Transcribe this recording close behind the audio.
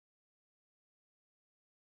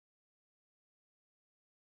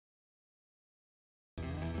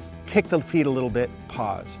kick the feet a little bit,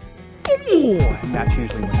 pause. And that's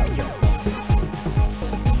usually when I would go.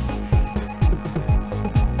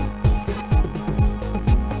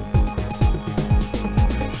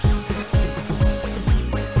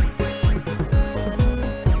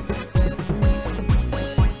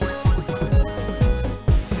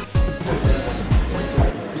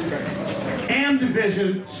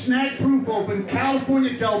 Division, Snag Proof Open,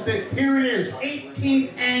 California Delta. Here it is,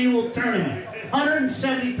 18th annual tournament,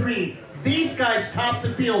 173. These guys topped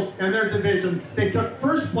the field in their division. They took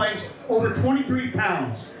first place, over 23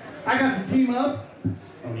 pounds. I got the team of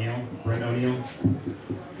O'Neill, Brent O'Neill,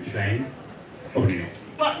 Shane O'Neill.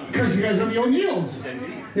 Because you guys are the O'Neills.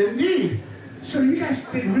 Indeed. So you guys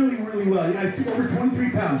did really, really well. You got over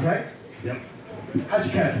 23 pounds, right? Yep. How'd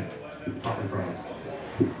you catch it? Popping from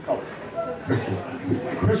Color.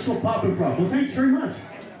 Crystal popping frog. Well, thanks very much.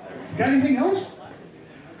 Got anything else?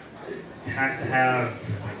 Has to have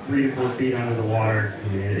 3 to 4 feet under the water.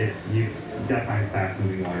 You've got to find fast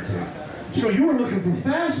moving water too. So you were looking for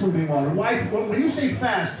fast moving water. Why? When you say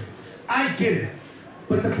fast, I get it.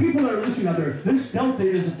 But the people that are listening out there, this delta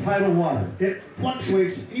is a tidal water. It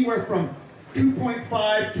fluctuates anywhere from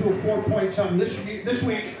 2.5 to a 4 point something. This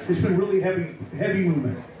week it's been really heavy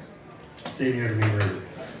movement. Stay near the main river.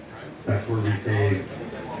 That's where we stayed.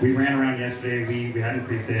 We ran around yesterday, we hadn't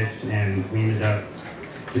pre-fished, and we ended up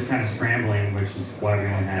just kind of scrambling, which is why we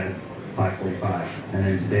only had 5.45. And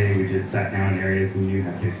then today we just sat down in areas we knew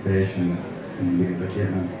had big fish, and we ended up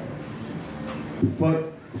getting them.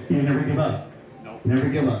 But you never give up. Nope. Never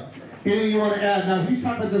give up. Anything you want to add? Now, he's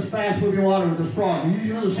talking about this fast moving water with this frog. Are you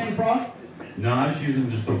using the same frog? No, I was using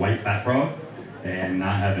just a white fat frog, and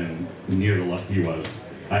not having near the luck he was.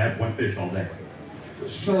 I had one fish all day.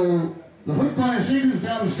 So, the hook, line, and sinker is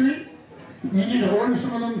down the street. You need to order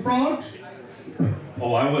some of them frogs.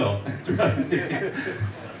 Oh, I will.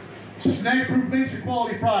 Snag Proof makes a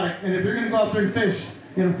quality product, and if you're going to go out there and fish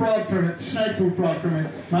in a frog tournament, Snag Proof frog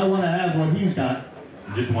tournament, might want to have what he's got.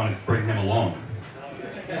 Just wanted to bring him along.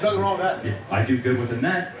 Nothing wrong with that. Yeah, I do good with the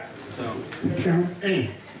net, so. Hey,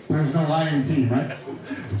 there's no line in the team, right?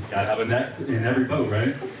 Gotta have a net in every boat,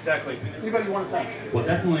 right? Exactly. Anybody you want to thank? Well,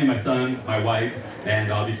 definitely my son, my wife,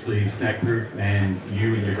 and obviously Snag Proof, and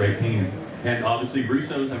you and your great team. And obviously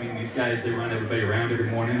Russo's, I mean, these guys, they run everybody around every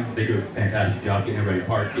morning. They do a fantastic job getting everybody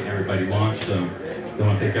parked, getting everybody launched, so I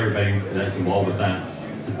want to thank everybody that's involved with that.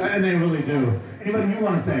 And they really do. Anybody you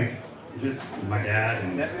want to thank? Just my dad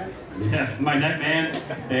and my net man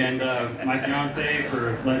and my fiance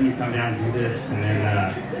for letting me come down and do this, and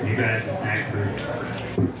then you guys at Snag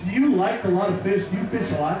Proof. Do you like a lot of fish? Do you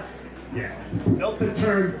fish a lot? Yeah. Note the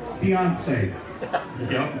term fiance.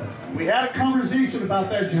 Yep. We had a conversation about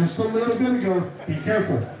that just a little bit ago. Be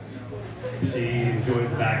careful. She enjoys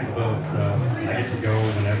the back of the boat, so I get to go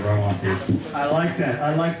whenever I want to. I like that.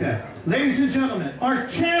 I like that. Ladies and gentlemen, our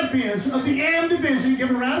champions of the AM division, give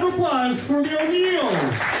a round of applause for the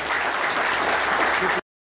O'Neills.